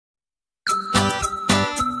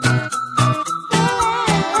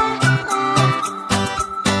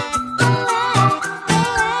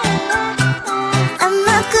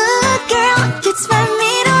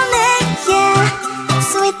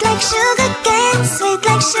sweet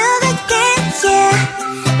like sugar cane, yeah.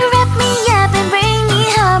 Wrap me up and bring me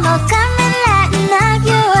home, I'll come and lighten up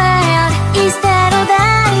your world. Is that all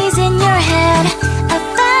that is in your head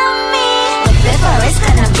about me? But before it's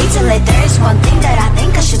gonna be too late, there's one thing that I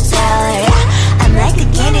think I should tell her, yeah. I'm like the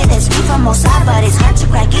candy that's sweet from outside, but it's hard to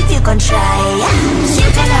crack if you can try, yeah. You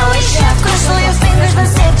can always shove, cross all your fingers, but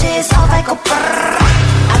safety is all like a brrrr.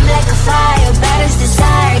 I'm like a fire, batter's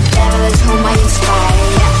desire, devil is whom I inspire,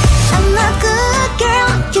 yeah. I'm a good girl,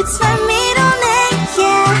 it's my middle name,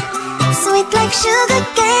 yeah. Sweet like sugar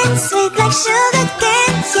cane, sweet like sugar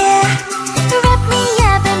cane, yeah. Wrap me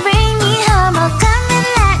up and bring me home, I'll come and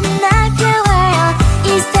lighten up your world.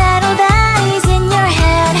 Is that all that is in your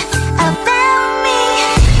head about me?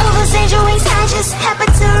 All those angel wings I just happen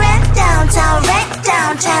to wreck downtown, wreck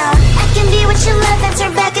downtown. I can be what you love and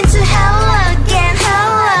turn back into hell again,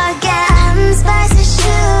 hell again. Spicy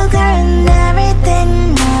sugar and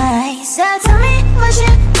everything nice. So tell me what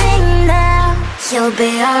you think now. You'll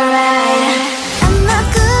be alright. I'm a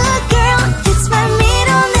good girl, it's my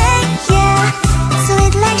middle name, yeah.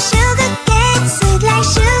 Sweet like sugar cane, sweet like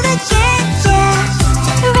sugar cane, yeah.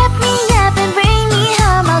 Wrap me up and bring me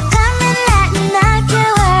home, I'll come and lighten up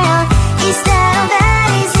your world. Is that all that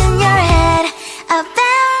is in your head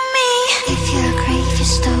about me? If you agree, if you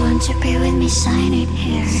still want to be with me, sign it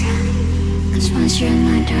here. Cause once you're in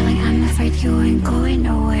line, darling, I'm afraid you ain't going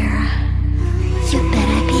nowhere. You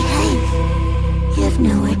better behave, you have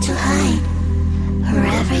nowhere to hide.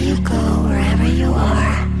 Wherever you go, wherever you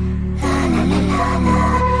are, la la la la la,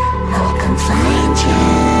 I'll come find you.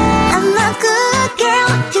 I'm a good girl,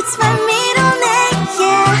 it's my middle name,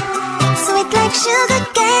 yeah. Sweet like sugar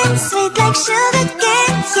cane, sweet like sugar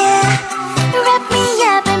cane, yeah. Wrap me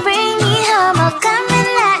up and bring me home, I'll come and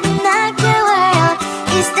lighten up your world.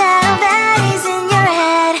 Is that all that is in your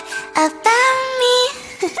head about me?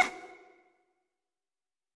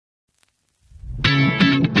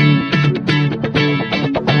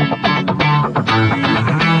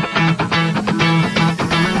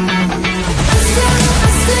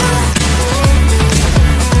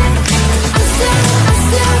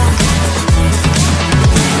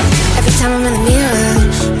 Every time I'm in the mirror,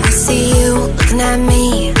 I see you looking at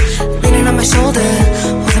me, leaning on my shoulder,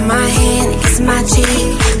 holding my hand, kissing my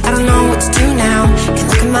cheek. I don't know what to do now. Can't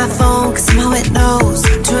look at my phone, cause somehow it knows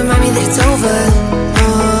to remind me that it's over.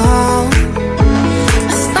 Oh,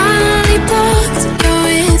 I finally blocked your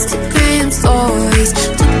Instagram stories,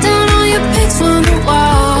 took down all your pics from the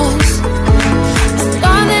walls. I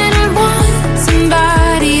thought that I'd want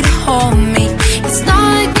somebody to hold me. It's not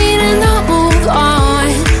like me to not move on.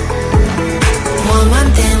 1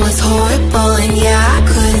 month in was horrible, and yeah, I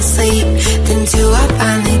couldn't sleep. Then 2, I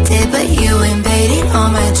finally did, but you invaded all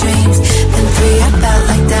my dreams. Then 3, I felt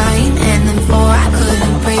like dying, and then 4, I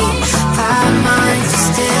couldn't breathe. 5 months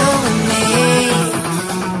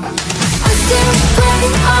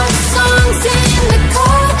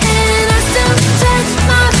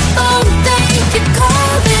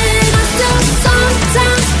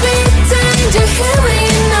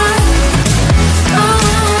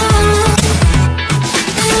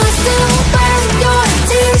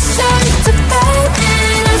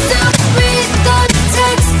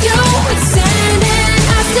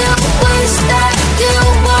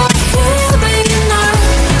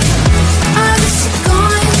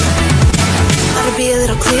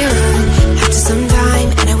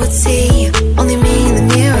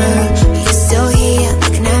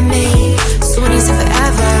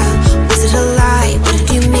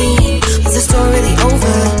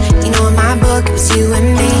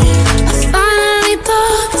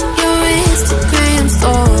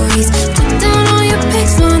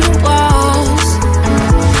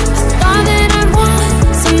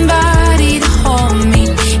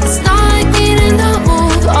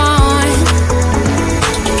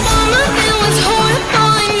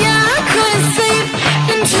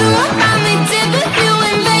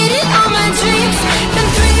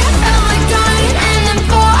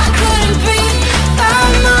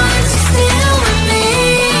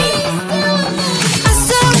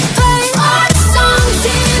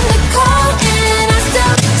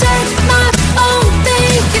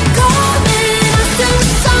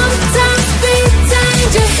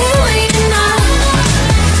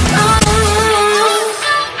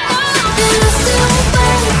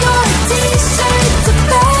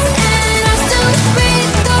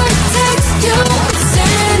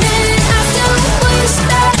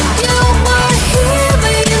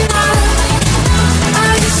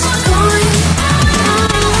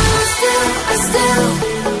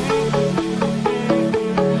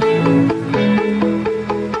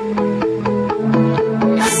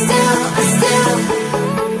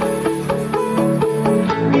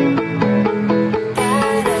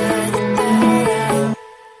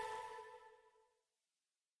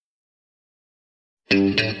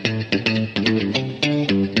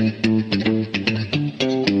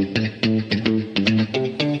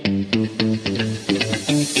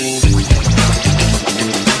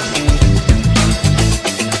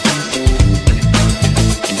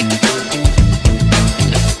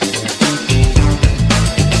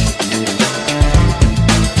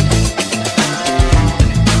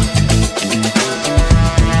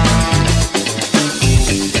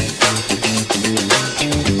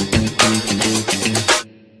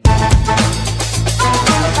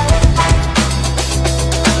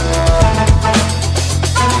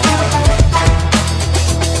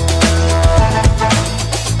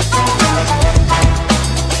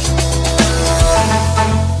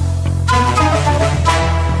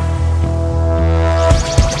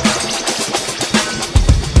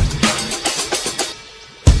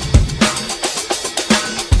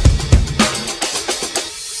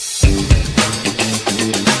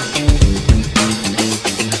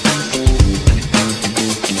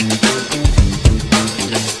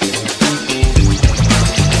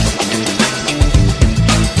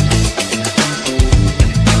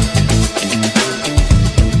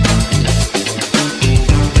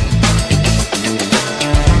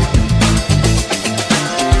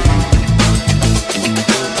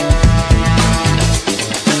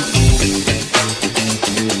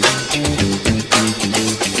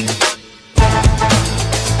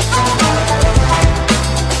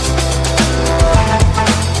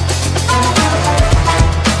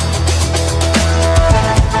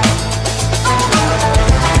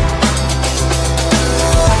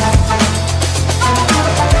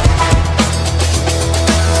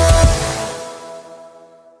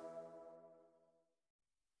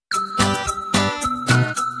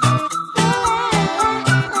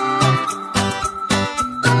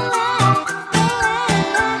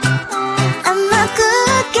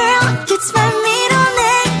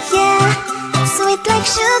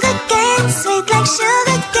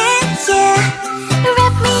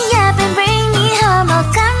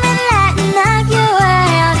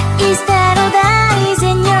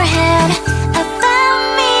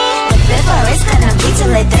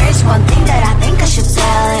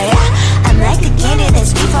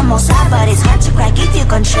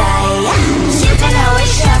don't try. You can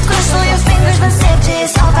always shove, cross all your fingers, but say to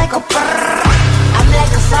yourself I go brrrr. I'm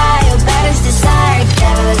like a fire, balance desire,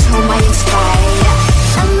 devil is whom I inspire.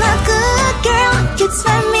 I'm a good girl, cute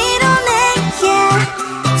smile middle name, yeah.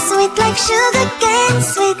 Sweet like sugar cane,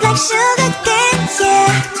 sweet like sugar cane,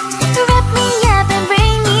 yeah. Wrap me up and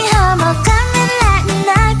bring me home, I'll come and lighten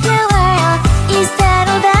up your world. Is that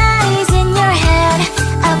all that is in your head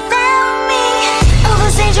about me? All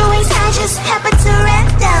those angel wings I just happen to rent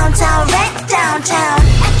downtown, rent downtown.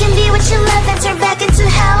 I can be what you love and turn back into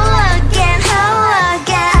hell again, hell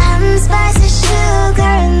again. I'm spicy sugar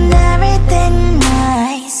and everything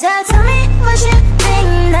nice. So tell me what you think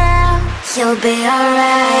now, you'll be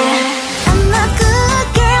alright. I'm a good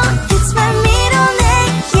girl, it's my middle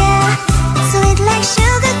name, yeah. Sweet like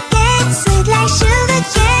sugar cane, sweet like sugar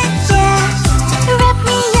cane, yeah. Wrap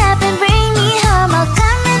me up and bring me home, I'll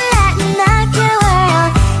come and lighten up your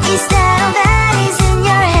world. Is that all that is in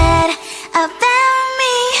your head about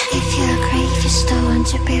me? If you agree, if you still want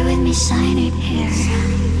to be with me, sign it here.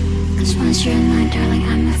 Cause once you're mine, darling,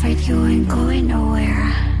 I'm afraid you ain't going nowhere.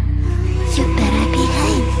 You better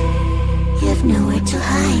behave, you have nowhere to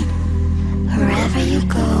hide. Wherever you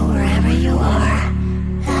go, wherever you are,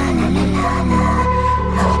 la la la la la,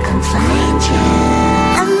 I'll come find you.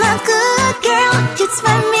 I'm a good girl, it's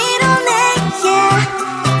my middle name, yeah.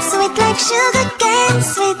 Sweet like sugar cane,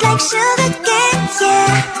 sweet like sugar cane,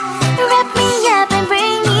 yeah. Wrap me up and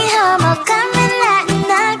bring me home, I'll come and lighten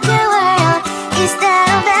up your world. Is that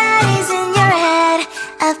all that is in your head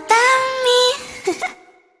about me?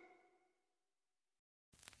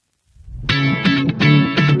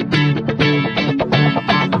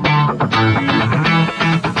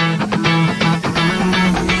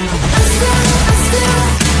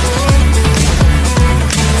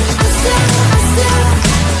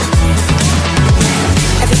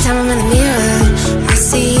 Every time I'm in the mirror, I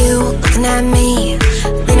see you looking at me,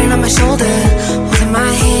 leaning on my shoulder, holding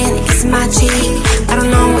my hand, kissing my cheek. I don't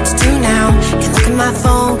know what to do now. Can't look at my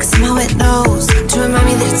phone, cause somehow it knows to remind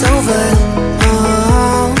me that it's over.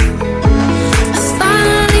 Oh, I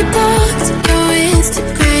finally blocked your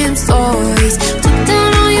Instagram stories, took down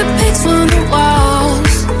all your pics from the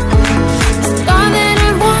walls. I thought that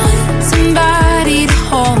I want somebody to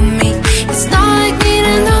hold me. It's not like me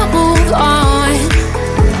to not move on.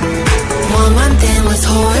 1 month in was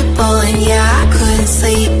horrible and yeah, I couldn't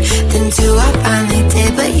sleep. Then 2 I finally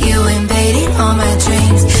did, but you invaded all my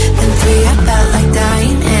dreams. Then 3 I felt like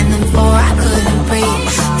dying, and then 4 I couldn't breathe.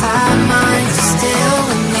 5 months you're still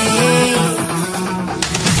with me.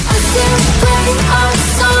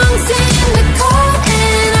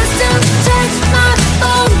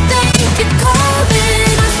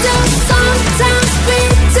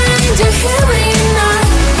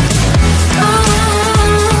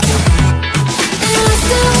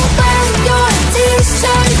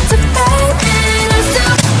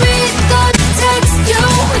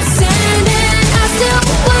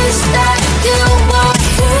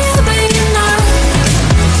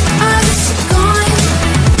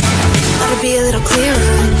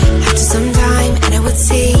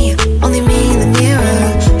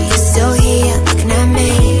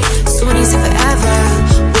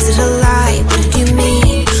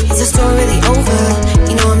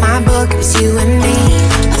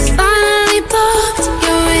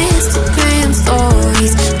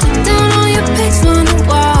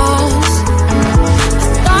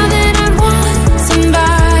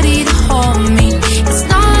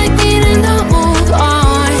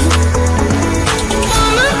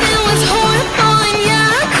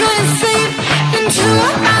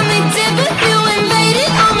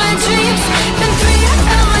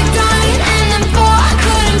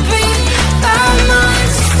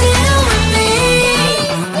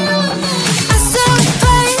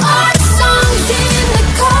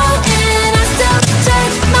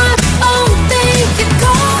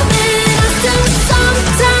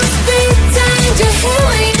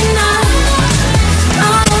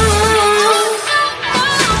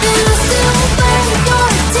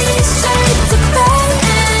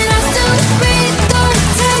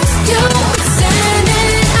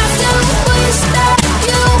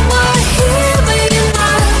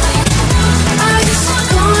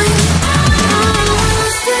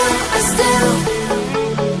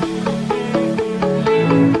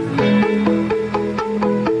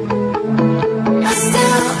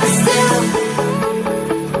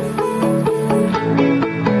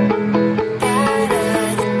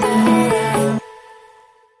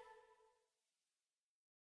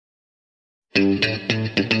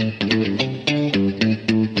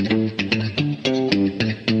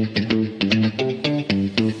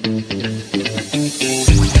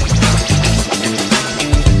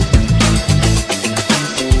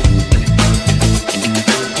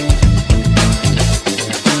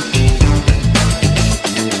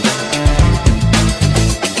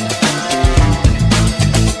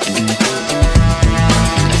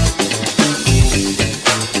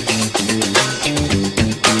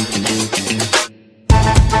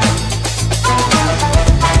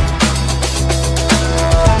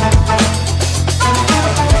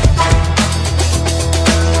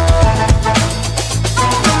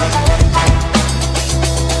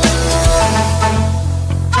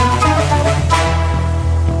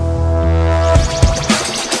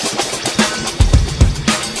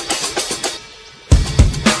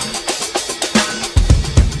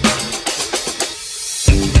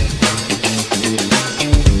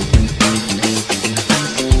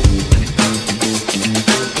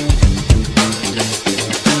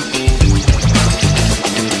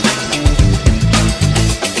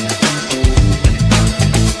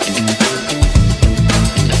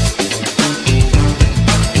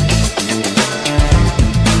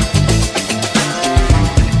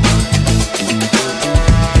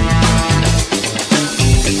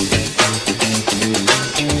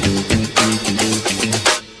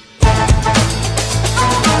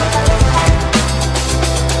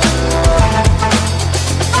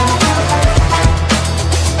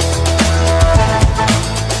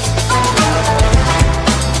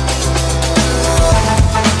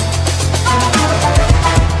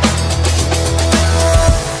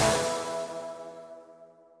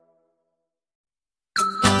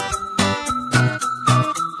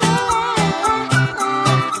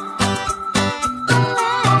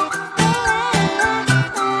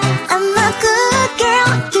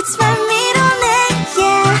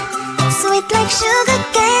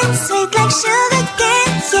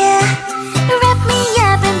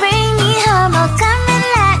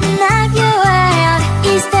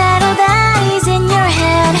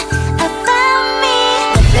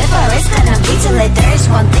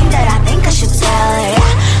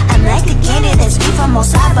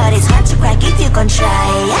 almost hard, but it's hard to crack if you can try.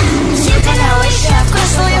 You can always shove,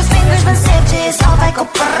 cross all your fingers, but safety is off, I go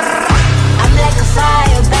brrrr. I'm like a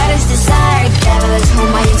fire, battles desire, devil is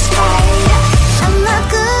whom I inspire. I'm a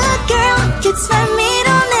good girl, it's my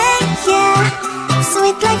middle name, yeah.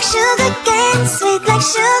 Sweet like sugar cane, sweet like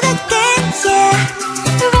sugar cane, yeah.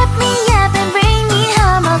 Wrap me up and bring me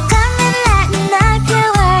home, I'll come and lighten up your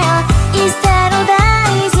world. Is that all that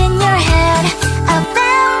is in your head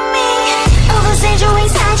about me? All those angel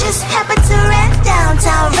wings I just happen to wreck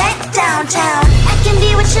downtown, wreck downtown. I can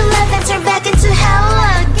be what you love and turn back into hell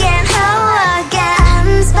again, hell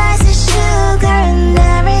again. Spicy sugar and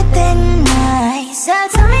everything nice. So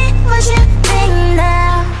tell me what you think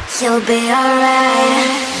now. You'll be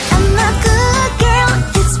alright. I'm a good girl,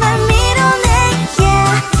 it's my middle name,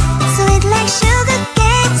 yeah. Sweet like sugar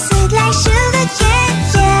cane, sweet like sugar cane,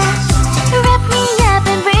 yeah. Wrap me up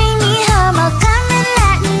and bring me home, I'll come and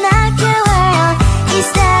lighten up your world. Is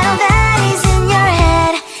that all that is in your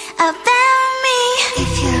head about me?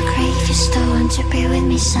 If you're great, if you still want to be with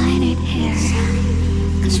me, sign it here.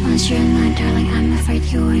 Cause once you're in line, darling, I'm afraid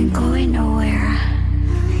you ain't going nowhere.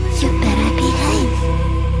 You better behave,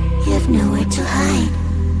 you have nowhere to hide.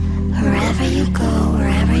 Wherever you go,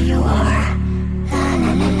 wherever you are, la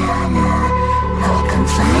la la la la, I'll come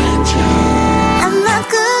find you. I'm a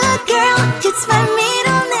good girl, it's my